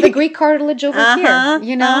 Yeah, or the Greek cartilage over here,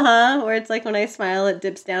 where it's like when I smile, it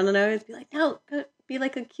dips down, and I always be like, no, be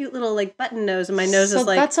like a cute little like button nose, and my nose is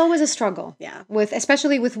like... that's always a struggle. Yeah.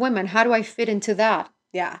 Especially with women, how do I fit into that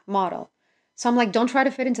model? So I'm like, don't try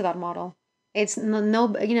to fit into that model. It's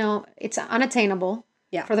it's unattainable.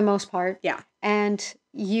 Yeah. For the most part. Yeah. And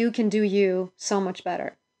you can do you so much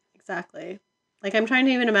better. Exactly. Like, I'm trying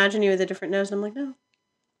to even imagine you with a different nose, and I'm like, no.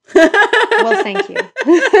 Well, thank you.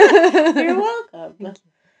 You're welcome. Thank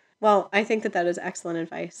you. Well, I think that is excellent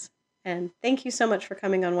advice. And thank you so much for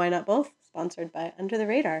coming on Why Not Both, sponsored by Under the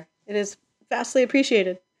Radar. It is vastly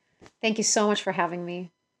appreciated. Thank you so much for having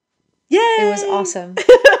me. Yay! It was awesome.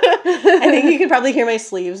 I think you can probably hear my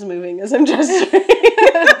sleeves moving as I'm gesturing.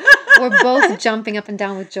 We're both jumping up and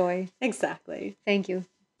down with joy. Exactly. Thank you.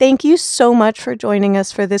 Thank you so much for joining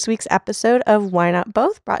us for this week's episode of Why Not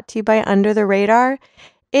Both, brought to you by Under the Radar.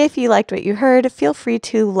 If you liked what you heard, feel free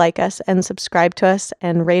to like us and subscribe to us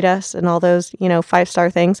and rate us and all those, 5-star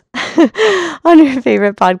things on your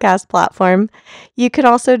favorite podcast platform. You can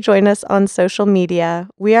also join us on social media.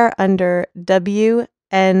 We are under WNB,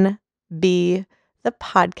 the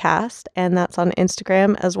podcast, and that's on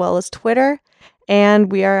Instagram as well as Twitter.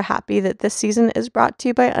 And we are happy that this season is brought to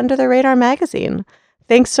you by Under the Radar magazine.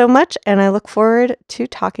 Thanks so much, and I look forward to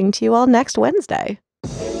talking to you all next Wednesday.